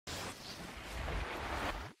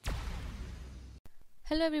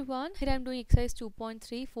Hello everyone, here I am doing exercise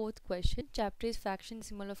 2.3 fourth question. Chapter is fraction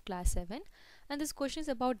decimal of class 7 and this question is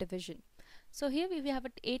about division. So here we have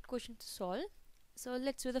 8 questions to solve. So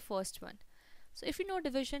let's do the first one. So if you know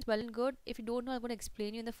division, it's well and good. If you don't know, I'm going to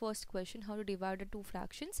explain you in the first question how to divide the two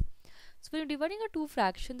fractions. So when you're dividing a two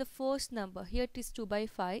fraction, the first number, here it is 2 by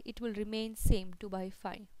 5, it will remain same 2 by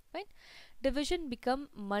 5. Right? Division become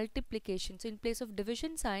multiplication. So in place of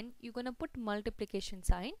division sign, you're going to put multiplication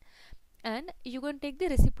sign and you're going to take the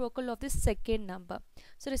reciprocal of the second number.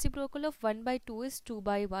 So reciprocal of 1 by 2 is 2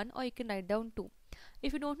 by 1, or you can write down 2.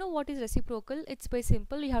 If you don't know what is reciprocal, it's very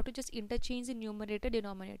simple. You have to just interchange the numerator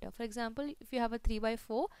denominator. For example, if you have a 3 by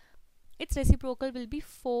 4, its reciprocal will be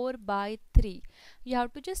 4 by 3. You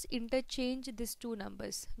have to just interchange these two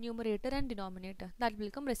numbers, numerator and denominator. That will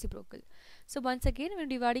become reciprocal. So once again, when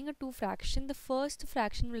dividing a two fraction, the first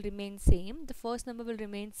fraction will remain same. The first number will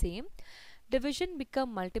remain same. Division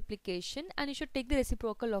become multiplication, and you should take the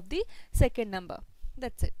reciprocal of the second number.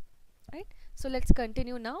 That's it. Right? So let's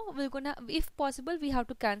continue now. We're gonna, if possible, we have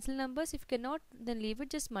to cancel numbers. If cannot, then leave it,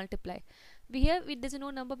 just multiply. There's no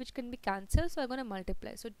number which can be cancelled, so I'm gonna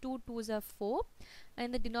multiply. So 2 2s are 4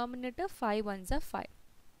 and the denominator 5 1s are 5.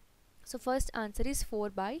 So first answer is 4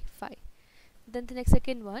 by 5. Then the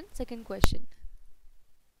second question.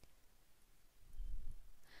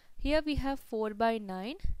 Here we have 4 by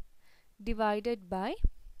 9 divided by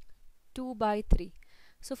 2 by 3.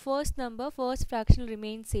 So first fraction will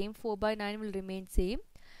remain same, 4 by 9 will remain same.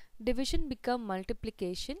 Division become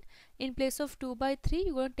multiplication. In place of 2 by 3,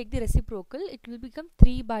 you're going to take the reciprocal. It will become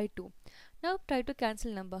 3 by 2. Now try to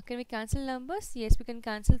cancel number. Can we cancel numbers? Yes, we can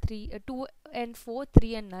cancel 2 and 4,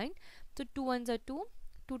 3 and 9. So 2 1s are 2,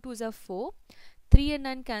 2 2s are 4. 3 and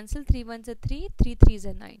 9 cancel, 3 1s are 3, 3 3s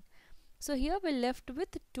are 9. So here we're left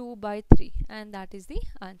with 2 by 3, and that is the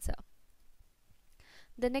answer.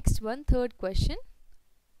 The next one, third question.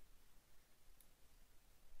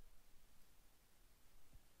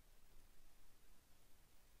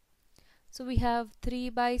 So we have 3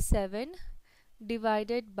 by 7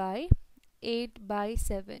 divided by 8 by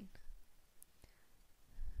 7.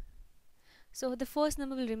 So the first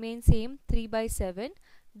number will remain same, 3 by 7.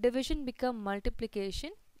 Division become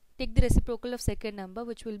multiplication. Take the reciprocal of second number,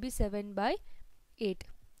 which will be 7 by 8.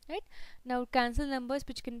 Right? Now cancel numbers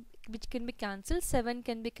which can be cancelled. 7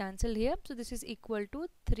 can be cancelled here. So this is equal to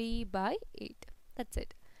 3 by 8. That's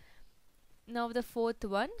it. Now the fourth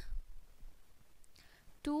one.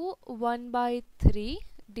 2 1 by 3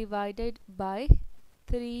 divided by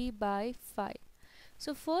 3 by 5.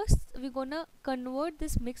 So first we're gonna convert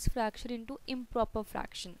this mixed fraction into improper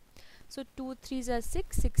fraction. So 2 3s are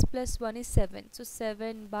 6, 6 plus 1 is 7. So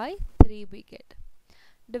 7 by 3 we get.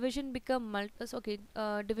 Division become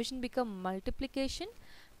multiplication,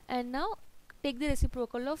 and now take the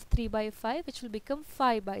reciprocal of 3 by 5, which will become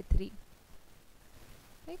 5 by 3.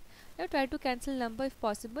 Right? Now try to cancel number if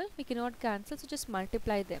possible. We cannot cancel, so just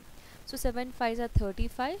multiply them. So 7 5s are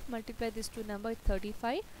 35. Multiply these two numbers,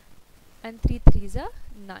 35, and 3 3s are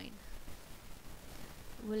 9.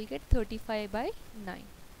 We'll get 35 by 9.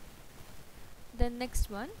 Then next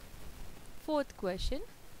one, fourth question.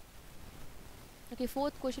 Okay,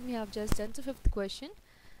 fourth question we have just done. So fifth question.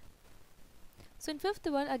 So in fifth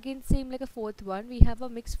one, again same like a fourth one, we have a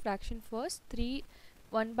mixed fraction first.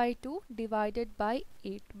 1 by 2 divided by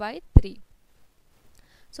 8 by 3.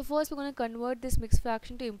 So first we're going to convert this mixed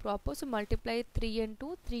fraction to improper. So multiply 3 and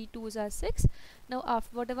 2. 3 2s are 6. Now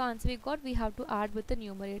after whatever answer we got, we have to add with the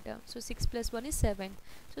numerator. So 6 plus 1 is 7.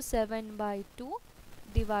 So 7 by 2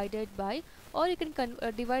 divided by, or you can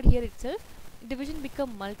divide here itself. Division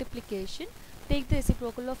become multiplication. Take the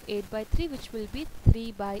reciprocal of 8 by 3, which will be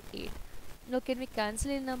 3 by 8. Now can we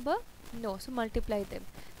cancel a number? No, so multiply them.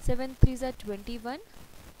 7 3s are 21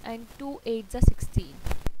 and 2 8s are 16.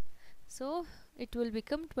 So it will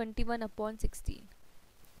become 21 upon 16.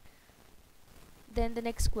 Then the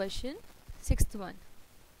next question, sixth one.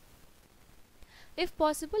 If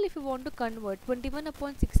possible, if you want to convert, 21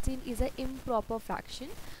 upon 16 is an improper fraction.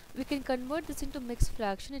 We can convert this into mixed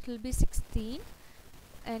fraction. It will be 16.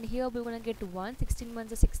 And here we're going to get 1. 16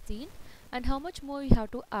 ones are 16. And how much more we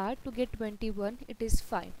have to add to get 21? It is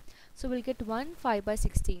 5. So we'll get 5 by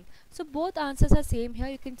 16. So both answers are same here.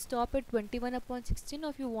 You can stop at 21 upon 16,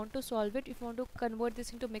 or if you want to solve it, if you want to convert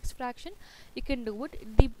this into mixed fraction, you can do it.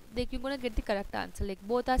 You're going to get the correct answer. Like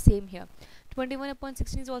both are same here. 21 upon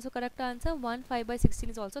 16 is also correct answer. 5 by 16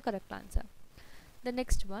 is also correct answer. The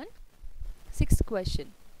next one, sixth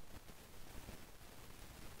question.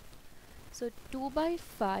 So 2 by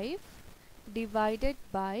 5 divided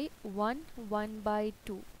by 1 by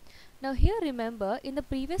 2. Now here remember, in the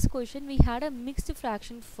previous question we had a mixed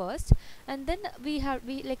fraction first, and then we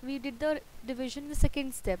did the division in the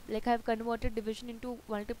second step, like I have converted division into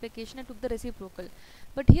multiplication and took the reciprocal.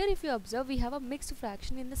 But here if you observe, we have a mixed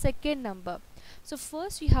fraction in the second number. So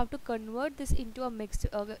first you have to convert this into a mixed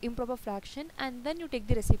improper fraction, and then you take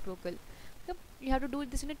the reciprocal. Yep, you have to do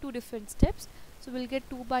this in two different steps. So we'll get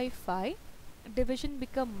 2 by 5, division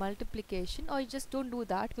become multiplication, or you just don't do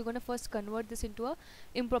that. We're going to first convert this into a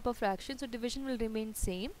improper fraction, so division will remain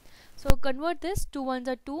same. So convert this, 2 ones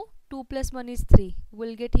are 2, 2 plus 1 is 3.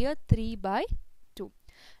 We'll get here 3 by 2.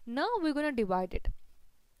 Now we're going to divide it.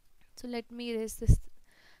 So let me erase this.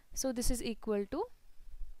 So this is equal to,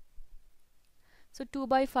 so 2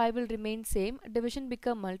 by 5 will remain same, division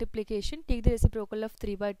become multiplication, take the reciprocal of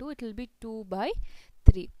 3 by 2, it will be 2 by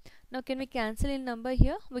 3. Now can we cancel in number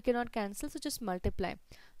here? We cannot cancel, so just multiply.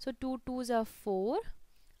 So 2 2s are 4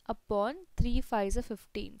 upon 3 5s are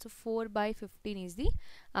 15. So 4 by 15 is the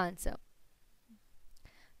answer.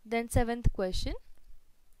 Then 7th question.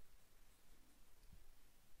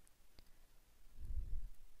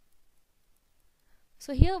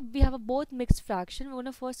 So here we have a both mixed fraction. We're going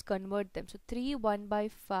to first convert them. So 3 1 by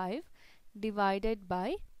 5 divided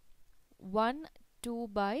by 1 2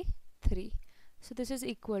 by 3. So this is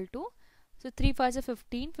equal to, so 3 5s are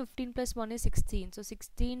 15, 15 plus 1 is 16. So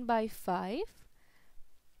 16 by 5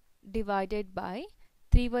 divided by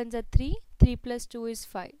 3 1s are 3, 3 plus 2 is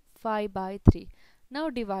 5, 5 by 3. Now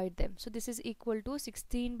divide them. So this is equal to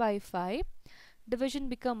 16 by 5. Division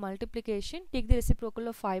become multiplication, take the reciprocal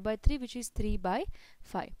of 5 by 3, which is 3 by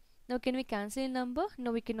 5. Now can we cancel in number?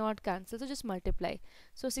 No, we cannot cancel, so just multiply.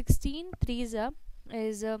 So 16 3s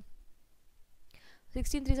is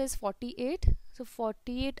 16 3s is 48. So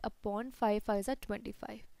 48 upon 5 5s are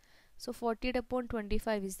 25. So 48 upon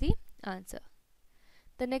 25 is the answer.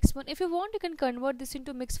 The next one, if you want, you can convert this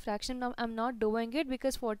into mixed fraction. Now I'm not doing it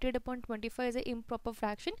because 48 upon 25 is an improper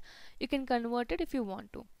fraction. You can convert it if you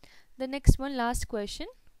want to. The next one, last question,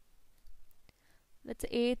 that's the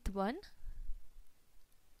 8th one.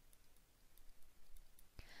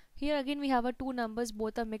 Here again we have a two numbers,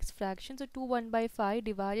 both are mixed fractions. So 2 1 by 5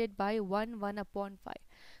 divided by 1 1 upon 5.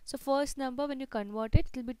 So first number, when you convert it,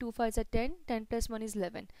 it will be 2 5s are 10, 10 plus 1 is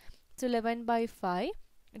 11. So 11 by 5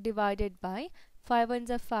 divided by 5 1s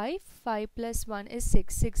are 5, 5 plus 1 is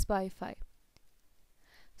 6, 6 by 5.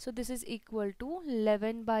 So this is equal to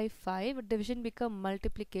 11 by 5. Division become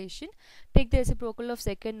multiplication. Take the reciprocal of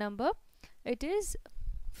second number. It is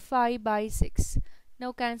 5 by 6.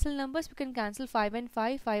 Now cancel numbers. We can cancel 5 and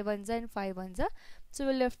 5. 5 ones and 5 ones. So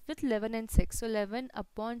we're left with 11 and 6. So 11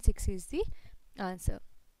 upon 6 is the answer.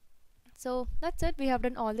 So that's it. We have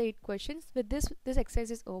done all the 8 questions. With this exercise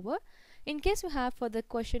is over. In case you have further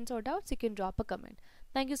questions or doubts, you can drop a comment.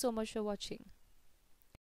 Thank you so much for watching.